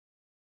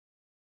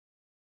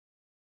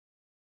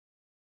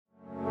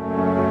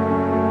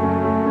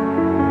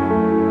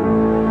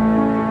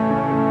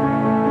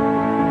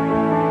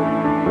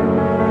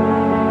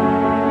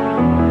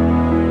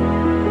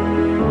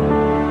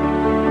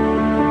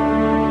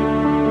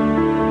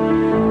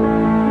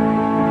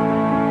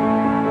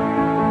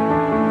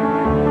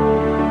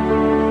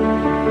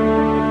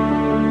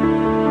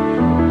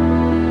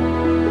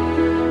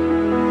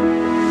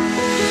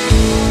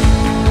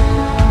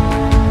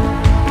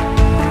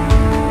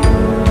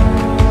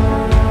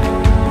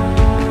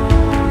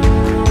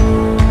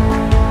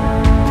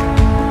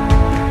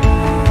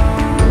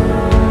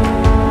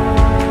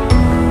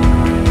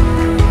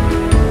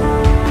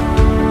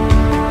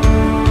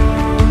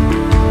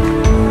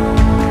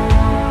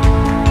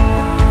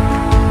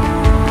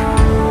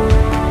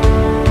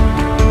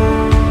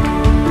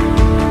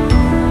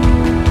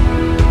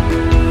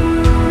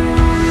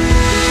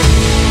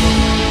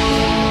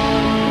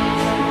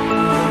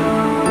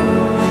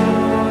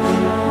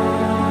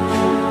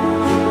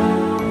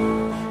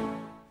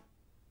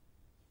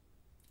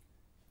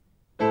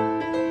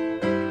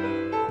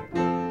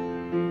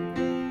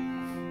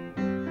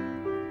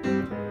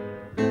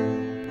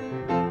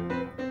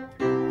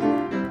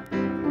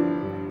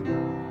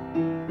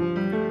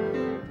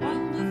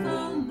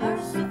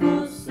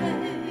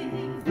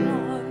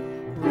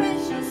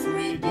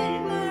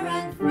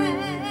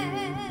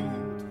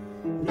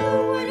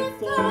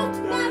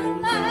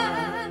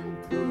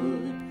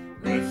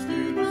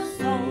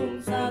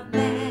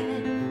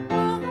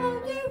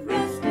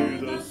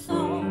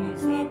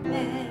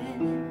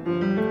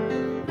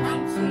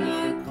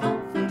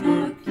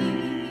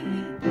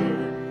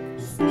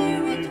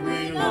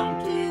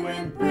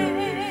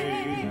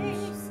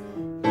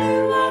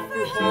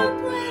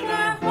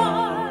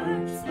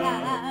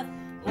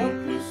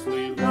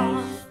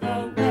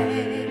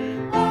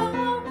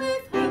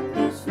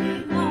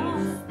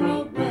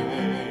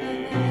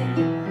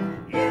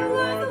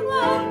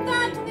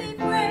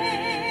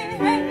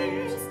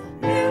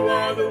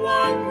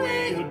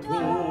we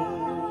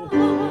adore.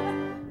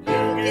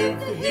 You give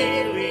the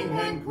healing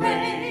and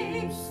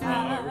grace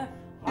our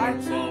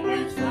hearts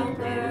always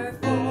hunger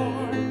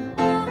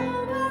for.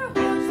 Our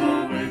hearts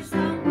always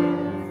hunger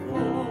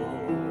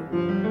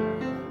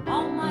for.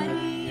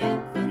 Almighty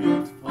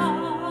infinite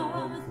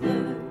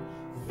Father,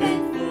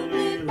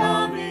 faithfully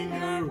loving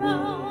your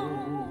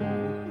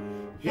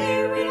own.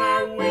 Here in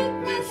our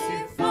weakness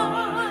you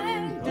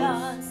find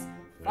us,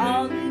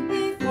 falling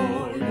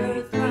before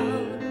your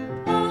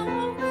throne.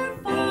 Oh, we're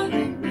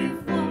falling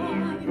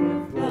before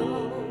your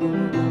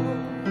throne.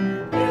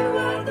 You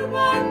are the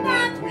one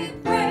that we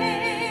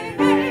praise.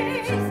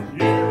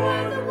 You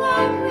are the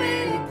one we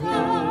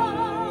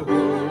adore.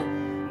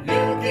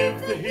 You give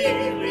the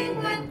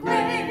healing and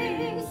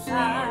grace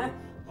our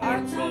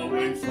hearts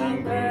always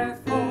hunger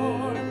for.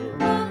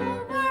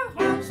 Oh, our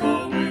hearts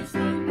always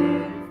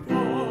hunger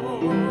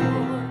for.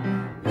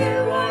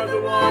 You are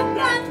the one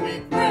that we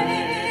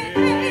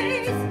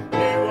praise.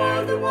 You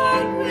are the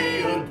one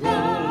we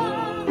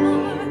adore.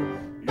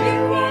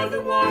 You are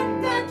the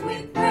one that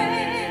we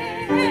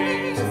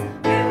praise.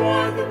 You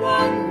are the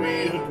one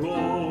we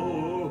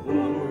adore.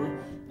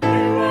 You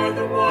are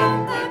the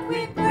one that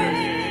we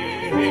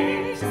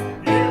praise.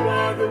 You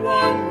are the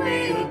one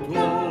we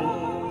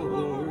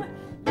adore.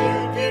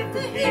 You give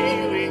the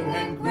healing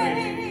and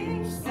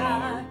grace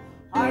our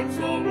hearts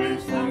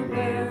always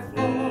hunger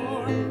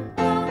for.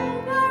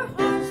 Oh, our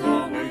hearts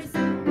always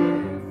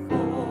hunger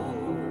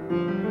for.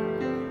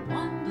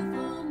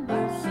 Wonderful,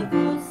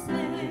 merciful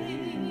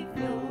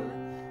Savior,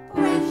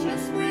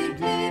 precious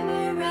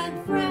Redeemer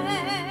and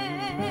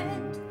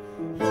friend.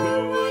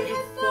 Who would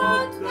have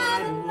thought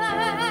that a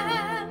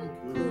lamb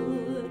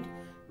could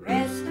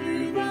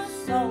rescue the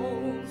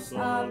souls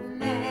of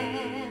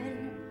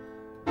men?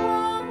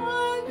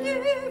 Oh,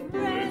 you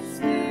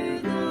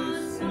rescue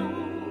the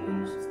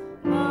souls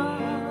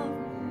of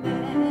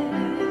men.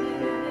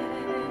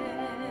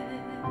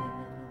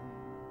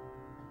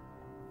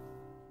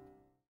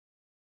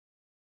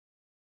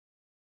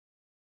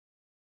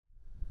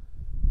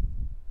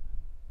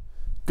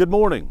 Good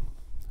morning.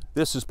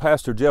 This is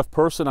Pastor Jeff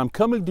Person. I'm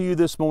coming to you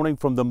this morning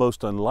from the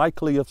most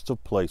unlikeliest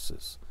of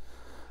places.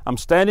 I'm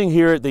standing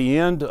here at the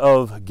end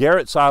of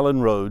Garrett's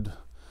Island Road,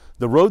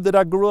 the road that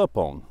I grew up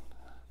on.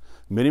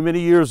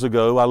 Many years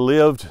ago, I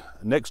lived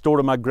next door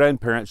to my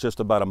grandparents, just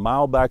about a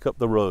mile back up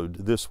the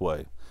road this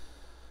way.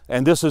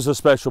 And this is a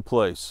special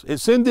place.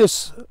 It's in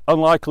this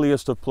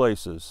unlikeliest of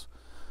places,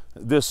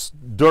 this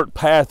dirt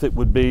path it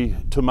would be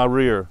to my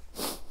rear,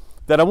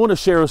 that I want to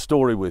share a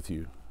story with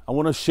you. I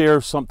want to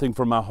share something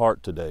from my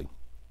heart today.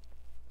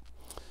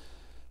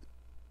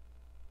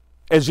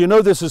 As you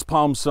know, this is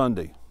Palm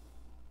Sunday.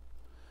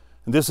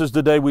 And this is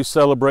the day we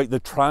celebrate the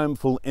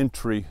triumphal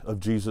entry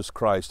of Jesus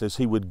Christ as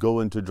he would go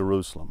into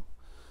Jerusalem.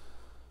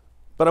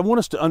 But I want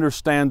us to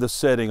understand the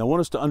setting. I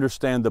want us to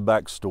understand the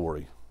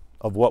backstory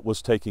of what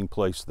was taking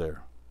place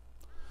there.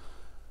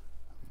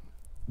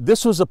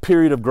 This was a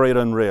period of great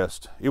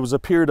unrest. It was a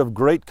period of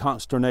great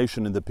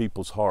consternation in the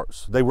people's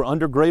hearts. They were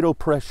under great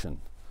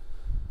oppression.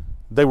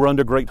 They were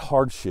under great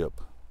hardship.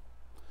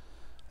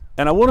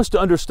 And I want us to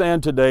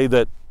understand today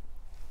that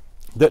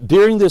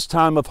during this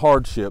time of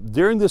hardship,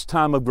 during this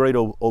time of great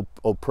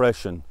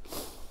oppression,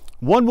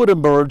 one would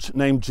emerge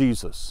named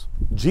Jesus,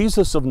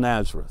 Jesus of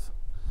Nazareth.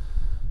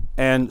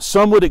 And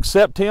some would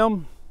accept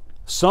him,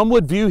 some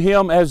would view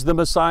him as the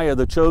Messiah,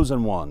 the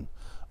chosen one.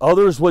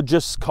 Others would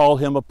just call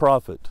him a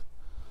prophet.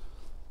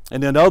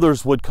 And then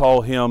others would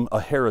call him a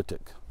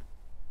heretic.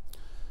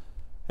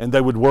 And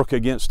they would work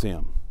against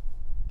him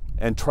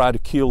and try to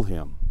kill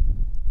him.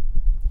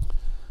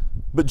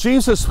 But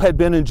Jesus had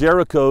been in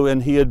Jericho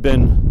and he had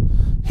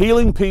been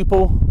healing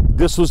people.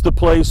 This was the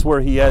place where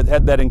he had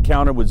that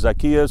encounter with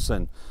Zacchaeus,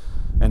 and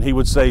he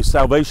would say,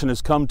 salvation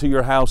has come to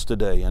your house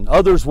today. And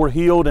others were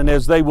healed, and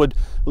as they would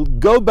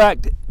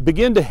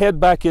begin to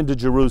head back into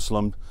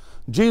Jerusalem,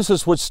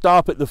 Jesus would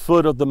stop at the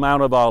foot of the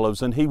Mount of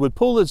Olives, and he would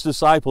pull his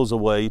disciples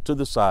away to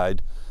the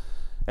side,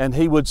 and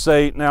he would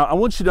say, now I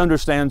want you to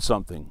understand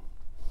something.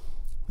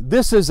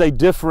 This is a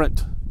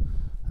different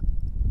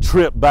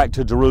trip back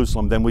to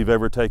Jerusalem than we've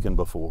ever taken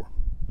before.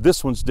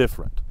 This one's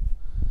different.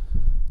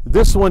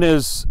 This one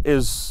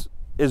is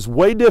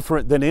way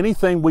different than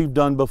anything we've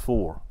done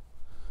before.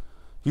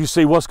 You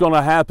see, what's going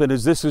to happen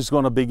is this is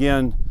going to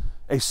begin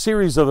a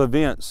series of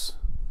events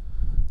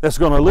that's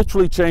going to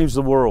literally change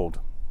the world.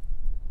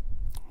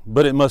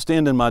 But it must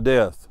end in my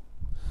death.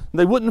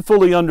 They wouldn't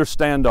fully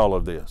understand all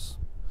of this.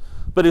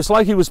 But it's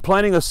like he was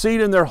planting a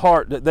seed in their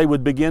heart that they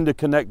would begin to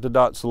connect the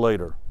dots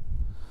later.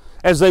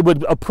 As they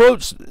would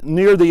approach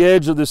near the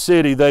edge of the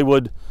city,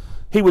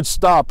 he would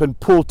stop and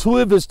pull two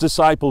of his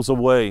disciples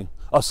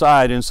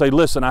aside and say,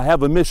 listen, I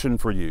have a mission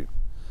for you.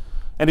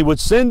 And he would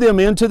send them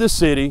into the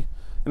city,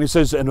 and he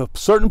says, in a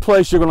certain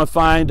place you're going to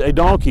find a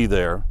donkey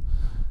there,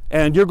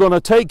 and you're going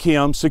to take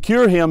him,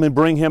 secure him, and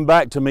bring him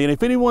back to me. And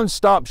if anyone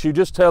stops you,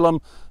 just tell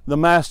them the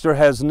master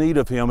has need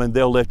of him, and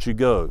they'll let you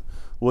go.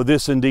 Well,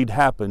 this indeed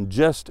happened,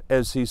 just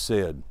as he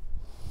said.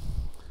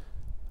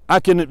 I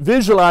can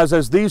visualize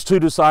as these two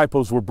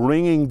disciples were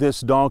bringing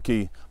this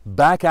donkey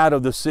back out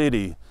of the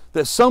city,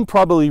 that some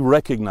probably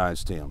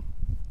recognized him.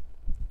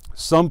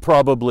 Some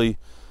probably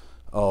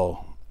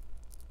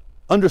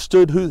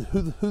understood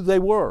who they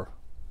were.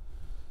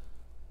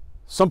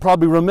 Some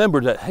probably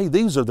remembered that, hey,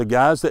 these are the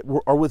guys that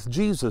are with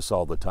Jesus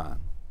all the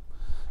time.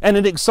 And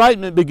an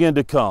excitement began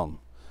to come.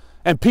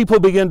 And people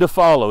began to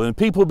follow. And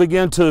people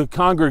began to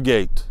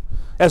congregate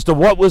as to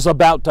what was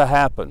about to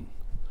happen.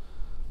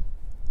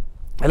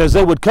 And as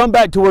they would come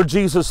back to where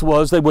Jesus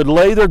was, they would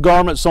lay their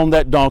garments on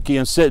that donkey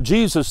and set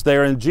Jesus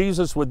there. And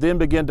Jesus would then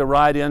begin to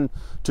ride in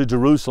to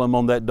Jerusalem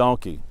on that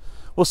donkey.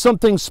 Well,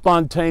 something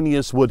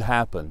spontaneous would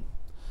happen.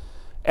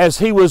 As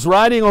he was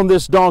riding on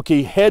this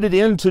donkey headed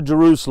into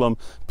Jerusalem,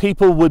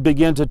 people would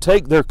begin to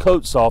take their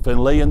coats off and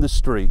lay in the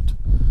street.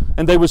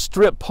 And they would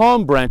strip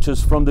palm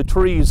branches from the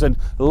trees and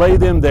lay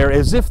them there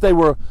as if they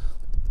were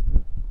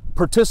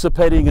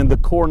participating in the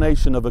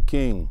coronation of a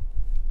king.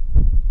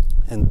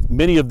 And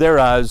many of their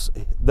eyes,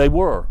 they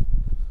were.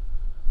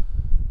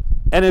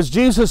 And as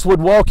Jesus would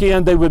walk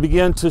in, they would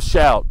begin to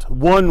shout.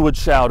 One would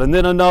shout, and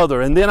then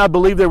another. And then I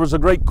believe there was a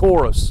great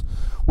chorus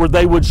where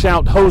they would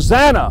shout,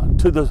 Hosanna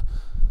to the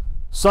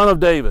Son of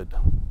David.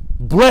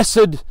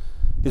 Blessed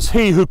is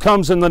he who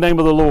comes in the name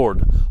of the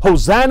Lord.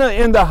 Hosanna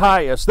in the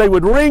highest. They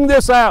would ring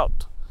this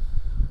out.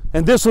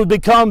 And this would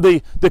become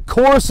the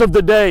chorus of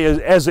the day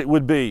as it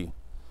would be.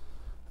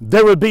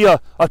 There would be a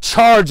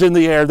charge in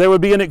the air. There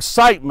would be an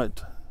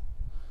excitement.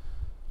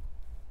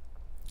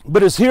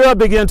 But as here I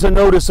begin to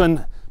notice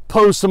and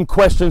pose some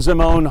questions in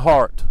my own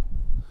heart,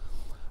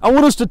 I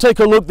want us to take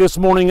a look this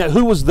morning at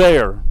who was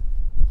there.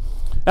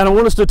 And I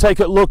want us to take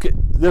a look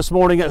this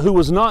morning at who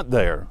was not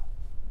there.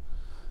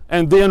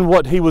 And then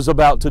what he was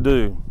about to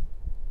do.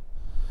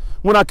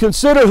 When I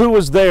consider who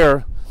was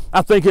there,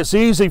 I think it's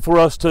easy for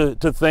us to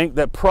think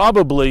that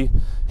probably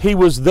he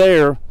was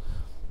there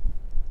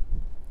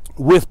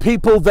with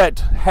people that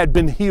had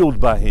been healed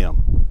by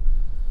him.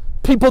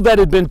 People that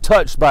had been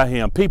touched by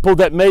him. People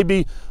that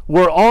maybe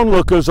were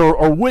onlookers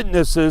or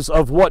witnesses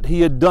of what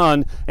he had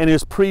done in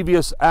his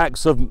previous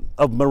acts of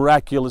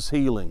miraculous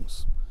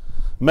healings.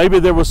 Maybe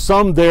there was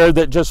some there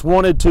that just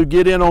wanted to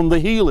get in on the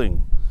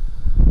healing.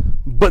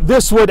 But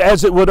this would,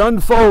 as it would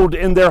unfold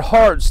in their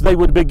hearts, they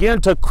would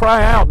begin to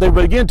cry out. They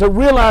would begin to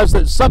realize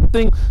that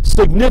something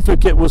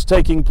significant was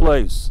taking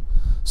place.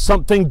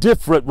 Something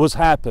different was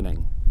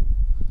happening.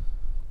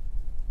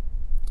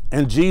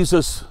 And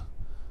Jesus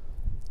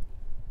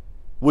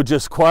would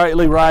just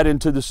quietly ride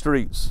into the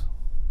streets.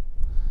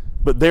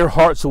 But their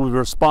hearts would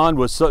respond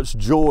with such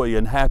joy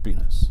and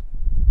happiness.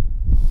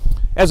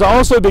 As I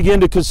also begin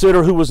to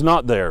consider who was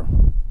not there,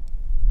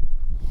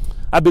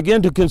 I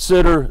begin to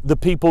consider the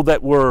people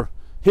that were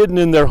hidden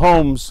in their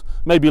homes,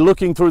 maybe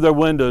looking through their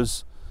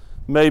windows,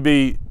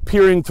 maybe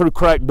peering through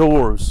cracked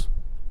doors.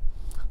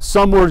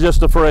 Some were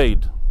just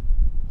afraid.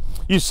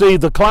 You see,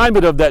 the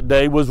climate of that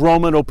day was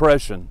Roman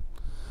oppression.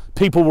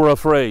 People were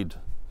afraid.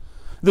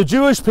 The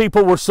Jewish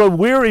people were so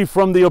weary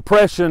from the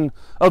oppression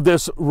of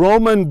this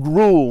Roman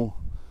rule,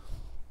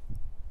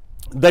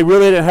 they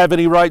really didn't have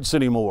any rights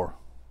anymore.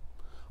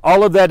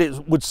 All of that,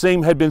 it would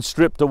seem, had been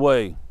stripped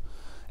away.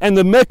 And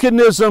the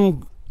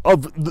mechanism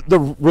of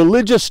the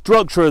religious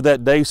structure of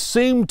that day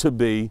seemed to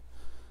be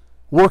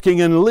working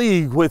in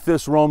league with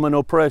this Roman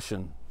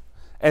oppression,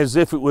 as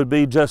if it would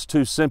be just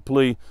to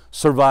simply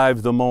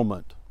survive the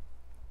moment.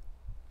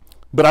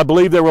 But I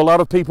believe there were a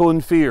lot of people in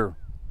fear,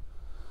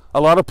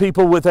 a lot of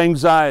people with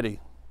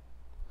anxiety.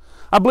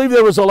 I believe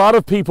there was a lot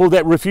of people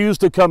that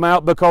refused to come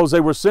out because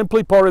they were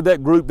simply part of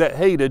that group that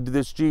hated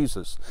this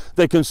Jesus.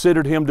 They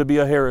considered him to be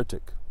a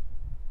heretic.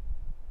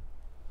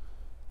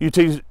 You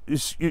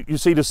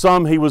see, to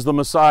some he was the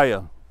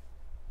Messiah.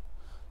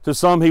 To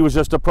some he was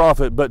just a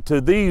prophet. But to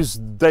these,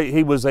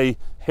 he was a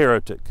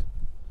heretic.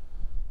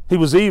 He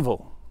was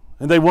evil.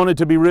 And they wanted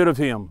to be rid of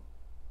him.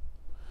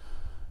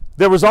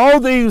 There was all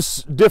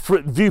these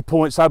different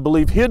viewpoints, I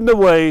believe, hidden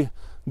away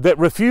that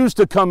refused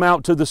to come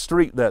out to the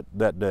street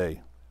that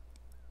day.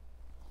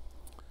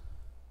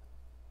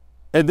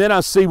 And then I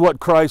see what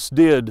Christ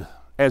did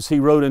as he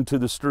rode into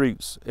the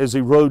streets, as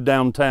he rode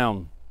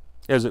downtown,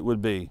 as it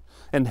would be,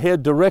 and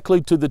head directly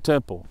to the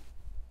temple.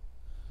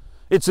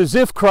 It's as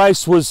if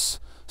Christ was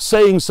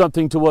saying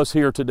something to us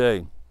here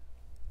today.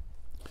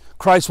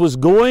 Christ was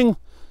going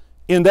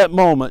in that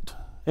moment,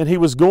 and he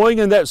was going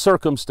in that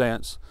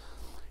circumstance,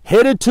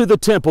 headed to the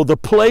temple, the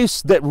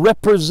place that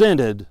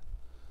represented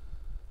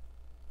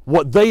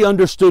what they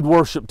understood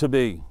worship to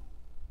be.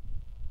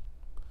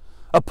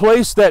 A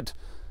place that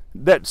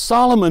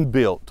Solomon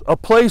built, a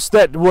place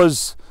that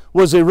was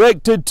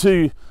erected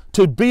to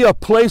be a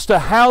place to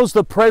house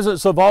the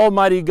presence of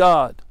Almighty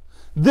God.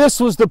 This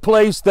was the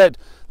place that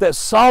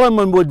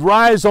Solomon would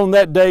rise on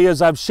that day,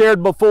 as I've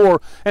shared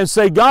before, and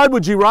say, God,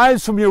 would you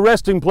rise from your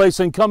resting place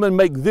and come and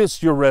make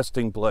this your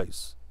resting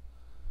place?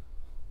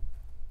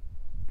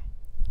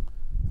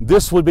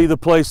 This would be the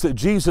place that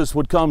Jesus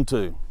would come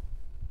to.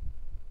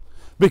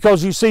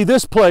 Because you see,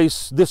 this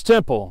place, this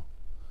temple,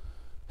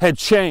 had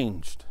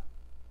changed.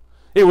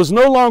 It was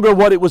no longer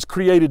what it was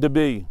created to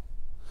be.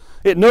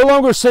 It no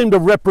longer seemed to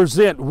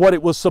represent what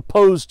it was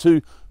supposed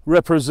to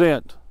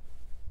represent.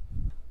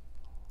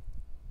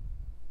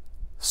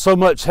 So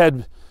much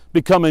had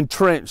become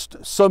entrenched,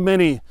 so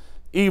many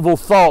evil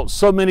thoughts,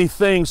 so many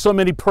things, so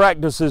many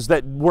practices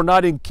that were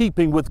not in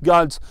keeping with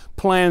God's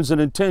plans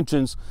and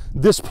intentions.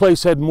 This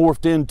place had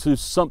morphed into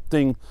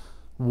something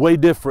way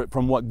different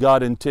from what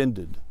God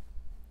intended.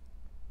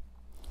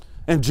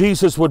 And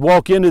Jesus would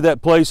walk into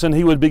that place and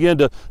he would begin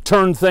to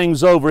turn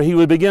things over. He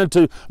would begin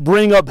to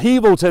bring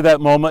upheaval to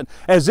that moment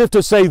as if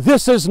to say,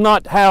 this is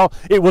not how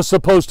it was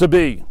supposed to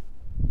be.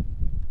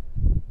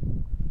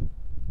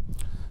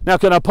 Now,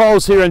 can I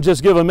pause here and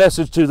just give a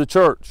message to the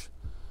church?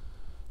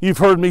 You've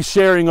heard me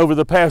sharing over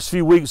the past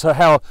few weeks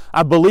how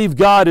I believe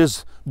God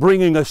is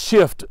bringing a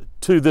shift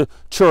to the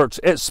church,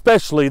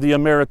 especially the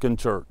American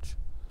church.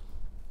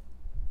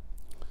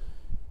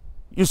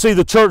 You see,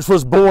 the church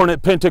was born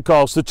at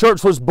Pentecost. The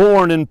church was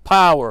born in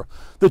power.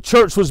 The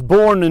church was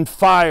born in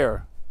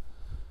fire.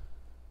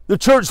 The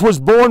church was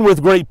born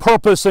with great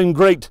purpose, and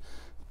great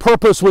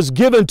purpose was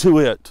given to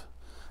it.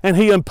 And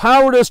He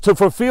empowered us to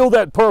fulfill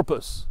that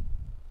purpose.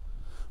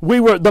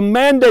 The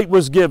mandate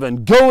was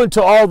given, go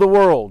into all the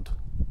world,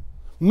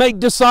 make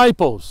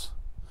disciples,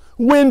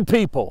 win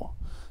people,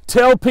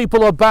 tell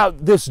people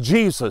about this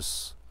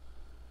Jesus.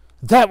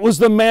 That was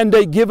the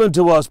mandate given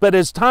to us. But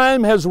as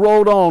time has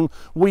rolled on,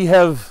 we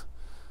have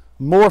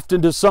morphed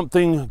into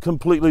something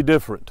completely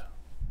different.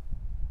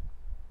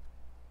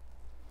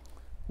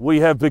 We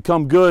have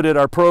become good at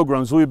our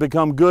programs. We've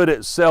become good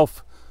at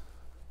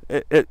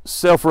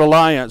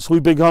self-reliance.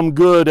 We've become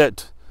good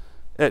at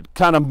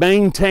kind of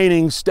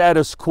maintaining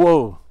status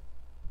quo.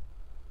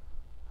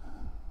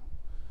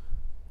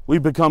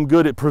 We've become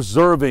good at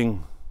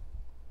preserving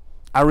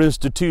our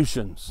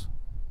institutions.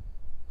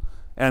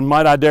 And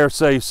might I dare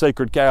say,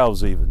 sacred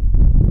cows even.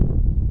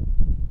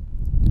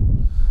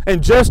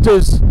 And just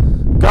as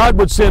God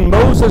would send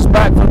Moses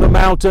back from the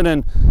mountain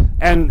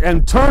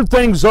and turn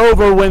things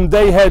over when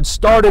they had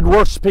started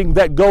worshiping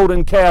that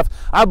golden calf,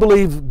 I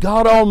believe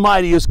God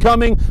Almighty is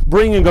coming,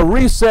 bringing a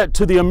reset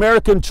to the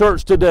American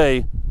church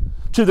today,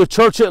 to the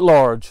church at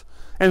large,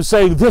 and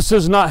saying this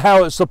is not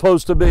how it's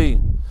supposed to be.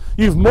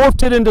 You've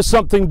morphed it into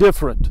something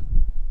different.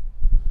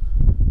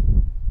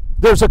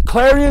 There's a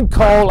clarion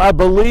call, I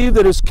believe,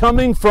 that is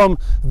coming from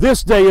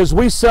this day as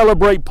we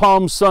celebrate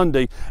Palm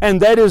Sunday,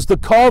 and that is the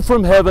call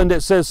from heaven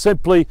that says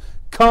simply,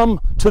 come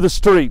to the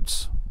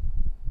streets.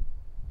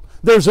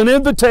 There's an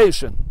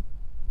invitation.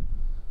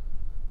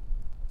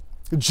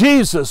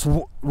 Jesus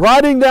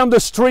riding down the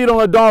street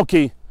on a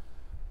donkey,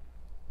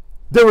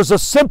 there was a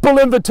simple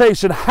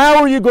invitation.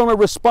 How are you going to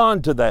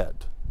respond to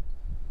that?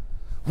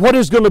 What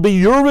is going to be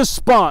your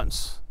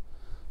response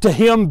to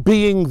Him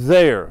being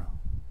there?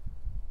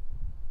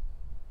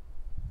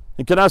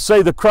 And can I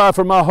say the cry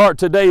from my heart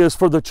today is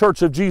for the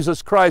Church of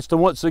Jesus Christ to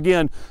once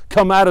again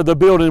come out of the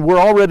building. We're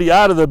already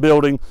out of the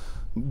building,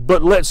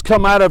 but let's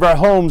come out of our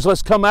homes.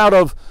 Let's come out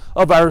of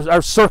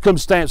our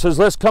circumstances.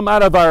 Let's come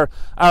out of our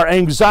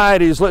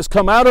anxieties. Let's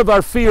come out of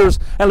our fears,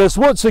 and let's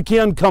once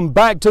again come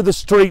back to the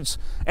streets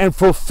and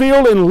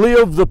fulfill and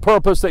live the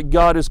purpose that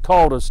God has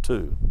called us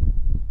to.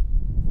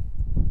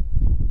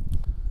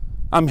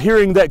 I'm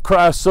hearing that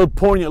cry so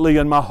poignantly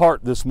in my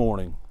heart this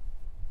morning.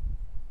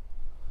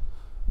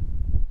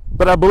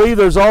 But I believe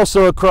there's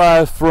also a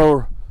cry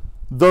for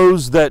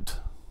those that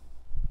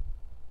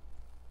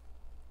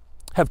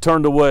have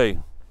turned away,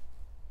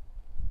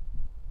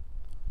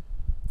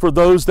 for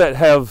those that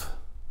have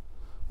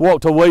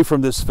walked away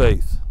from this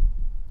faith,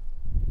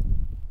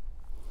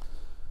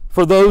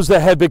 for those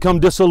that have become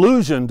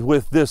disillusioned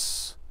with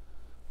this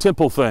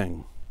temple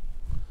thing,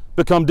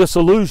 become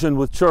disillusioned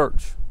with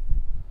church.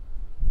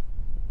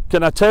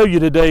 Can I tell you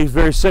today,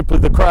 very simply,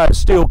 the cry is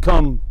still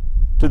come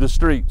to the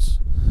streets.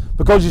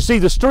 Because you see,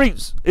 the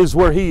streets is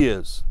where He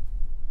is.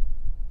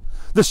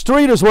 The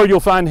street is where you'll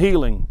find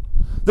healing.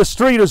 The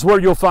street is where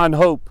you'll find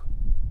hope.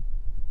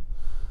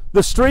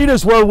 The street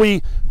is where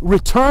we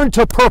return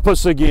to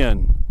purpose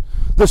again.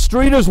 The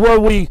street is where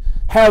we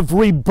have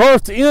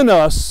rebirth in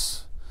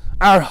us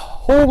our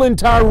whole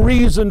entire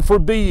reason for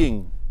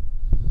being.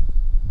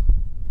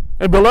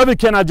 And beloved,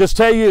 can I just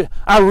tell you,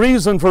 our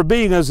reason for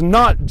being is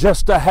not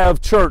just to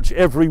have church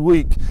every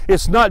week.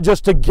 It's not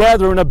just to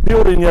gather in a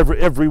building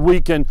every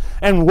week and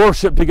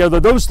worship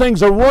together. Those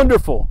things are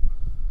wonderful.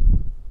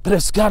 But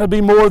it's got to be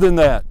more than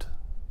that.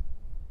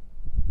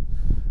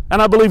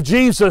 And I believe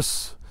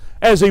Jesus,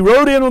 as He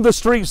rode in on the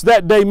streets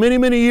that day many,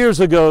 many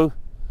years ago,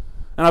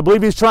 and I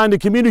believe He's trying to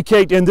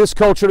communicate in this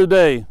culture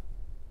today,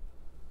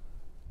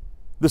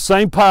 the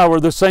same power,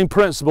 the same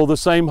principle, the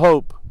same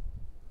hope.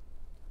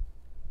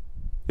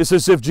 It's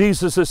as if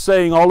Jesus is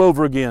saying all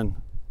over again,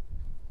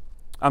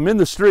 I'm in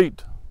the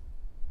street.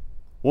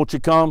 Won't you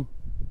come?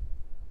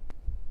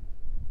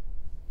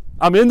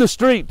 I'm in the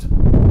street.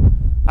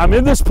 I'm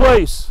in this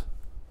place.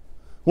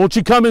 Won't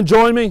you come and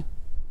join me?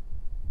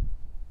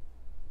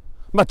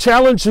 My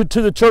challenge to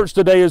the church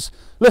today is,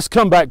 let's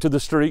come back to the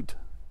street.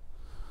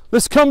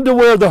 Let's come to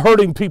where the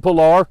hurting people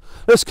are.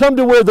 Let's come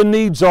to where the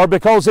needs are,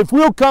 because if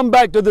we'll come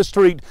back to the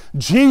street,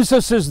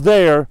 Jesus is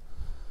there,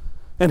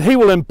 and He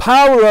will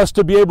empower us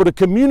to be able to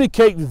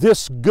communicate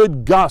this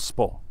good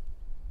gospel.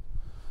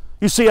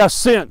 You see, I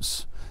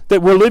sense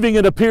that we're living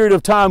in a period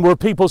of time where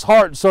people's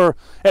hearts are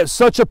at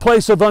such a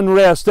place of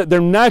unrest that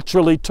they're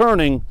naturally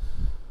turning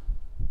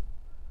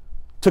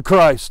to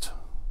Christ.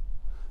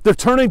 They're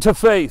turning to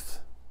faith.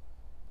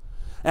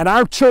 And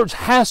our church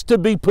has to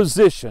be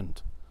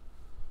positioned.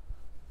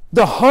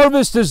 The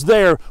harvest is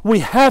there. We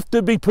have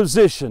to be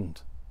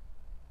positioned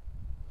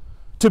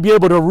to be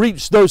able to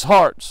reach those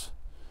hearts,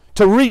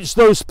 to reach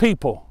those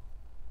people.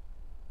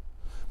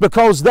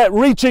 Because that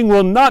reaching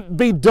will not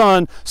be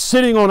done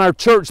sitting on our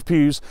church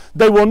pews.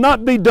 They will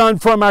not be done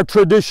from our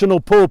traditional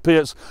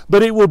pulpits,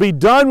 but it will be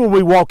done when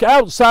we walk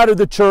outside of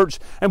the church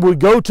and we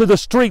go to the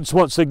streets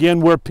once again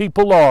where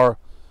people are,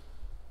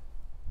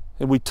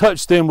 and we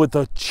touch them with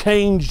the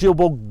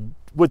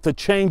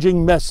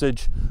changing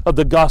message of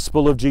the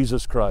gospel of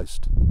Jesus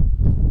Christ.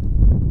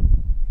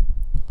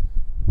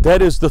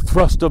 That is the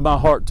thrust of my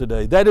heart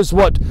today. That is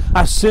what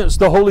I sense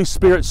the Holy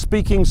Spirit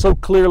speaking so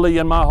clearly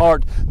in my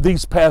heart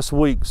these past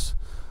weeks,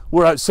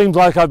 where it seems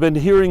like I've been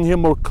hearing Him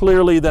more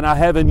clearly than I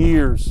have in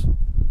years.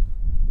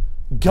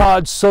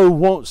 God so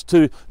wants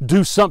to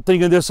do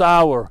something in this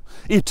hour.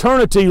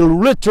 Eternity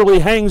literally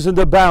hangs in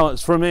the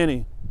balance for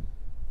many.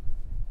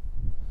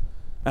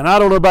 And I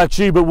don't know about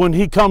you, but when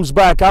He comes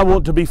back, I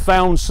want to be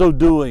found so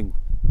doing.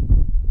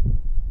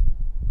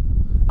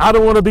 I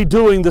don't want to be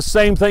doing the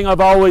same thing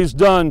I've always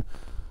done,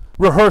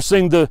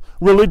 rehearsing the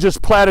religious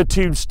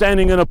platitudes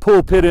standing in a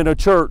pulpit in a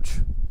church.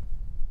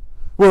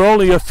 We're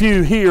only a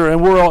few here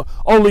and we're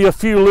only a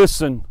few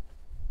listen.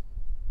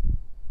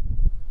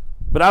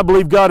 But I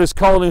believe God is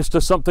calling us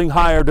to something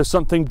higher, to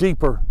something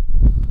deeper,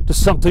 to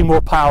something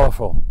more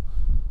powerful,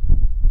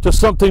 to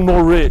something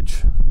more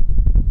rich.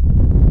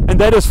 And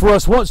that is for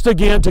us once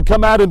again to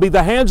come out and be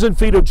the hands and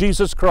feet of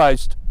Jesus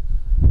Christ.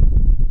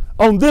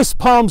 On this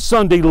Palm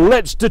Sunday,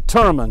 let's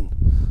determine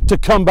to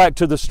come back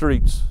to the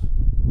streets.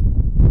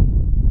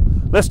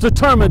 Let's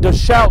determine to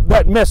shout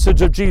that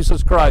message of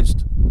Jesus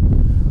Christ.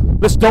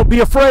 Let's don't be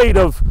afraid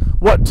of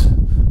what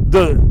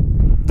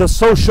the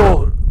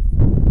social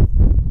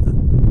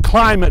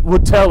climate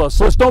would tell us.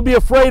 Let's don't be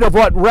afraid of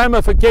what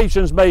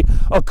ramifications may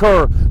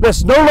occur.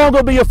 Let's no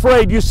longer be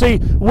afraid. You see,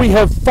 we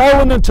have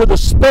fallen into the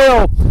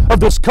spell of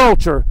this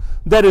culture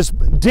that has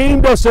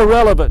deemed us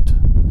irrelevant,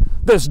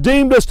 that's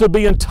deemed us to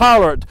be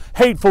intolerant,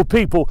 hateful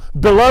people.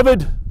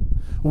 Beloved,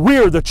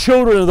 we're the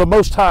children of the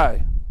Most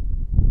High.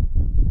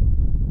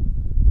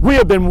 We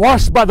have been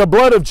washed by the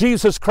blood of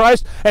Jesus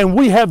Christ, and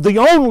we have the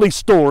only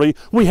story,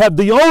 we have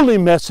the only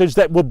message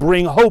that will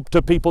bring hope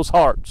to people's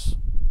hearts.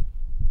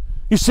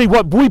 You see,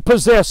 what we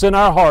possess in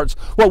our hearts,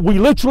 what we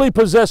literally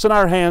possess in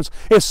our hands,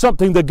 is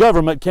something the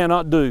government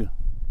cannot do.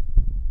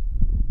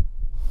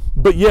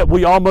 But yet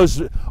we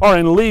almost are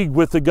in league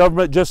with the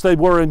government, just they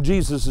were in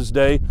Jesus'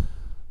 day,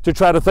 to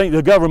try to think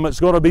the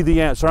government's going to be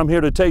the answer. I'm here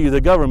to tell you the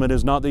government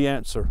is not the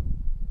answer.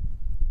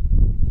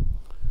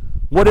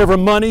 Whatever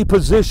money,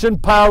 position,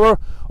 power,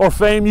 or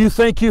fame you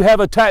think you have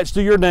attached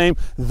to your name,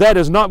 that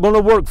is not going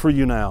to work for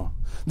you now.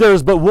 There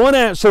is but one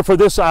answer for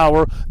this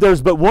hour.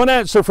 There's but one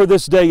answer for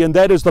this day, and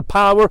that is the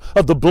power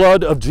of the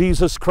blood of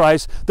Jesus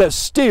Christ that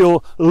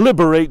still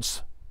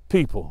liberates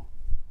people.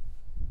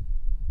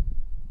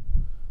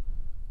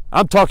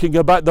 I'm talking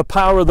about the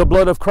power of the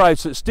blood of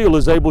Christ that still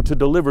is able to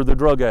deliver the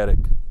drug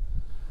addict,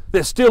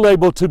 that's still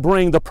able to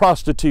bring the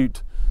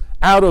prostitute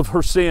out of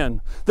her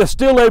sin, that's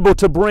still able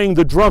to bring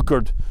the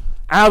drunkard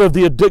out of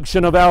the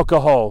addiction of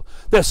alcohol,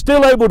 that's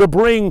still able to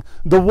bring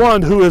the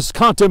one who is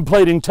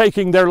contemplating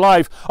taking their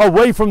life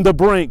away from the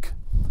brink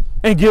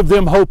and give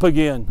them hope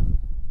again.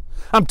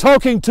 I'm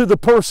talking to the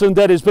person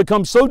that has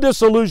become so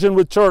disillusioned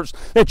with church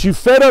that you've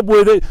fed up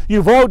with it,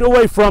 you've walked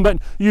away from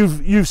it,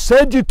 you've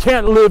said you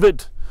can't live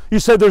it, you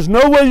said there's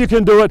no way you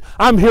can do it.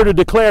 I'm here to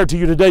declare to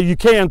you today you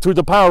can through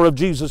the power of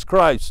Jesus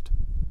Christ.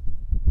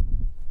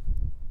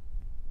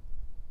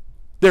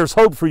 There's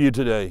hope for you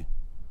today.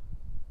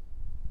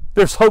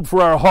 There's hope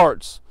for our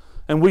hearts,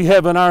 and we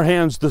have in our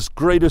hands this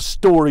greatest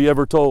story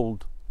ever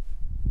told.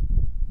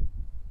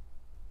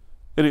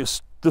 It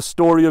is the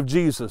story of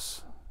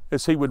Jesus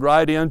as He would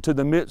ride into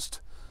the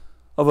midst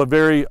of a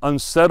very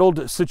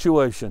unsettled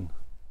situation,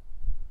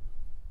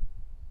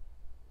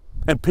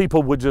 and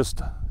people would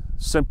just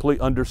simply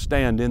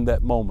understand in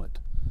that moment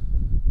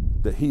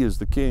that He is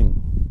the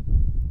King.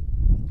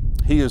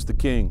 He is the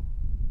King.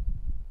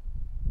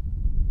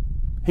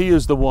 He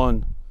is the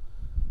one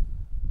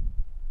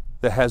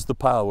that has the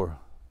power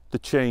to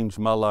change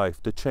my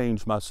life, to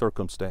change my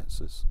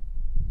circumstances.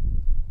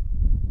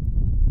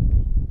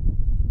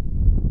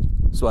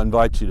 So I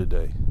invite you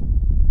today.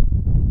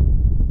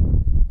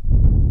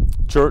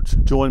 Church,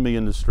 join me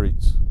in the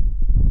streets.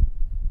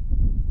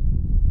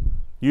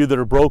 You that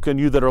are broken,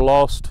 you that are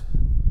lost,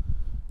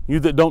 you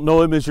that don't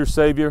know Him as your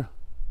Savior,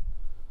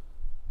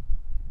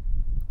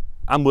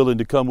 I'm willing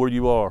to come where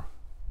you are.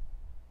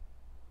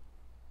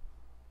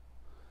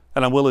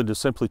 And I'm willing to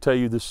simply tell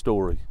you this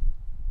story.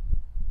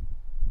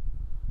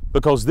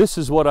 Because this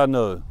is what I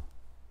know,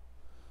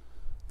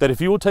 that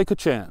if you will take a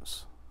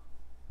chance,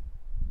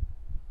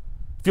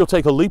 if you'll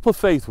take a leap of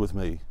faith with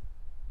me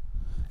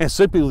and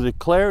simply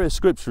declare, as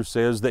Scripture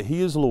says, that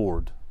He is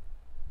Lord,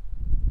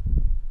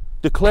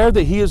 declare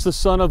that He is the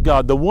Son of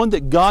God, the one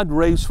that God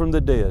raised from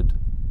the dead,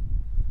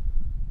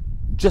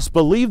 just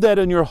believe that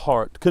in your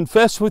heart.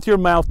 Confess with your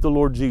mouth the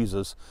Lord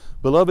Jesus.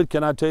 Beloved,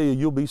 can I tell you,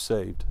 you'll be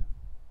saved.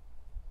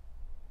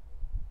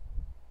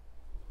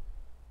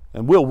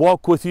 And we'll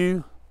walk with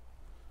you.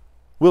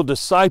 We'll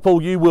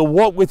disciple you. We'll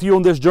walk with you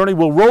on this journey.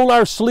 We'll roll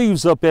our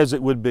sleeves up, as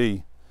it would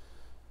be.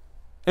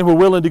 And we're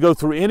willing to go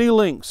through any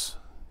lengths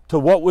to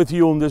walk with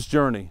you on this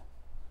journey.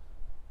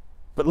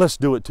 But let's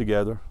do it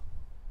together.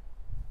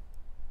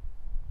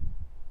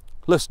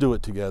 Let's do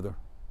it together.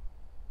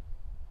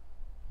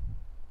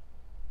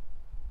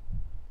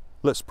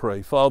 Let's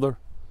pray. Father,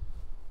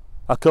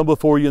 I come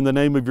before you in the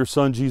name of your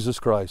Son, Jesus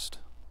Christ.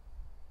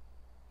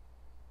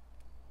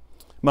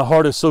 My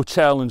heart is so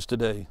challenged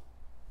today.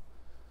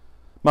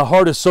 My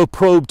heart is so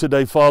probed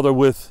today, Father,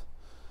 with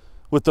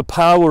the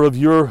power of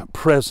your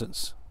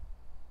presence.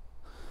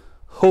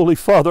 Holy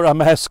Father, I'm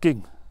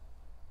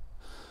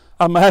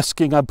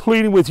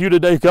pleading with you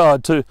today,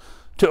 God, to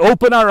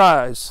open our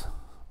eyes,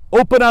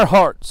 open our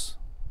hearts.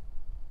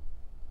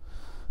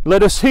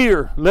 Let us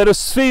hear, let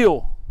us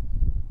feel.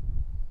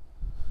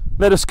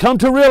 Let us come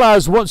to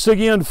realize once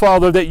again,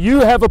 Father, that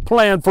you have a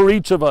plan for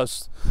each of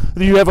us,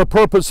 that you have a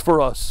purpose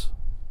for us.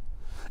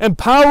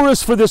 Empower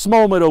us for this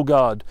moment, O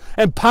God.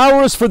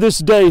 Empower us for this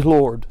day,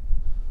 Lord.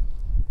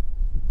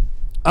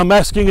 I'm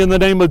asking in the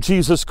name of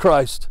Jesus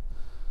Christ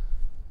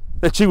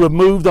that you would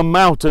move the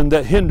mountain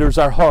that hinders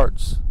our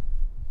hearts.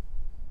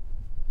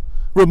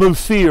 Remove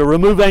fear,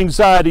 remove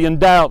anxiety and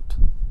doubt.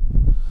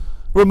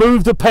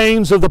 Remove the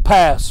pains of the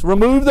past.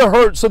 Remove the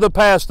hurts of the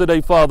past today,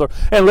 Father,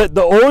 and let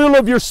the oil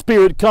of your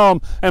Spirit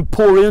come and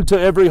pour into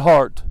every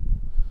heart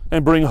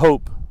and bring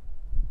hope.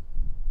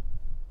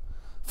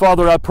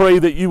 Father, I pray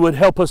that you would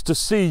help us to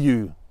see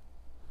you,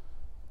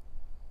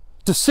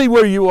 to see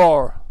where you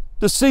are,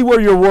 to see where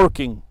you're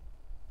working,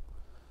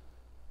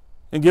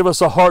 and give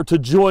us a heart to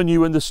join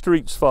you in the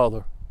streets,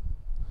 Father,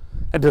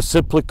 and to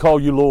simply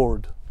call you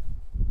Lord.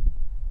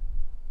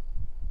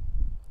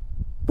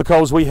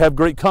 Because we have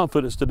great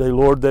confidence today,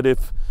 Lord, that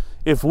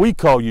if we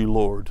call you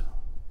Lord,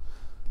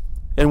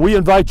 and we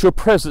invite your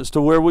presence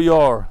to where we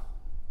are,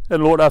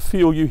 and Lord, I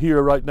feel you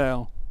here right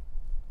now.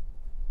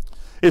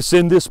 It's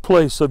in this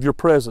place of your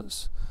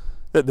presence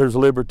that there's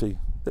liberty,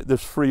 that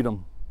there's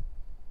freedom,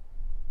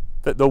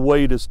 that the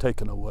weight is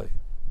taken away.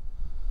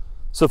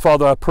 So,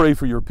 Father, I pray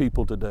for your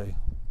people today.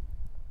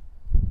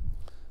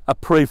 I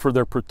pray for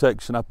their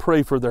protection. I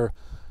pray for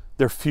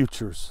their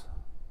futures.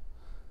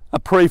 I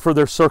pray for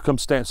their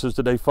circumstances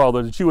today,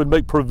 Father, that you would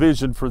make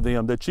provision for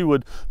them, that you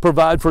would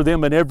provide for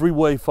them in every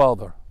way,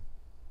 Father.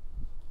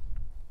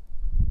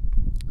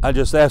 I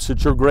just ask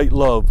that your great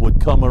love would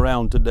come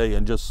around today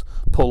and just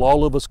pull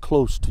all of us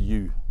close to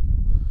you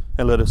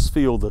and let us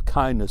feel the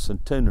kindness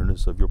and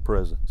tenderness of your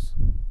presence.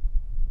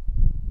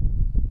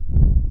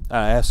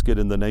 I ask it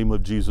in the name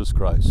of Jesus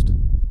Christ.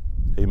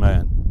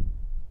 Amen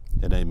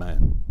and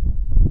amen.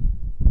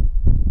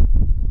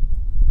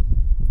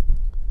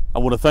 I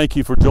want to thank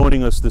you for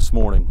joining us this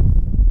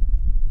morning.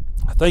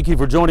 I thank you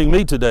for joining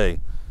me today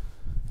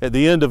at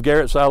the end of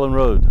Garrett's Island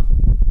Road.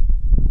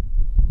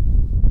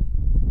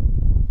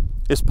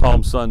 It's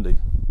Palm Sunday.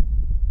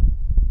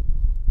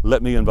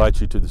 Let me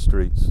invite you to the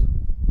streets.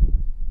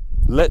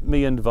 Let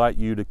me invite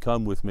you to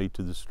come with me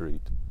to the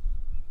street.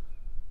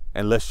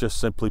 And let's just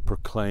simply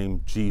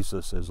proclaim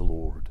Jesus as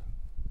Lord.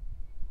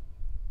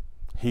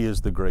 He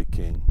is the great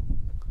King.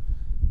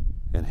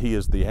 And He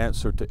is the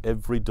answer to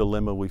every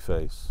dilemma we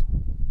face.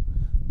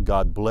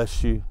 God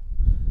bless you,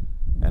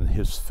 and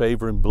His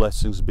favor and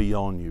blessings be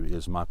on you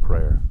is my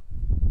prayer.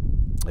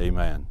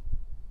 Amen.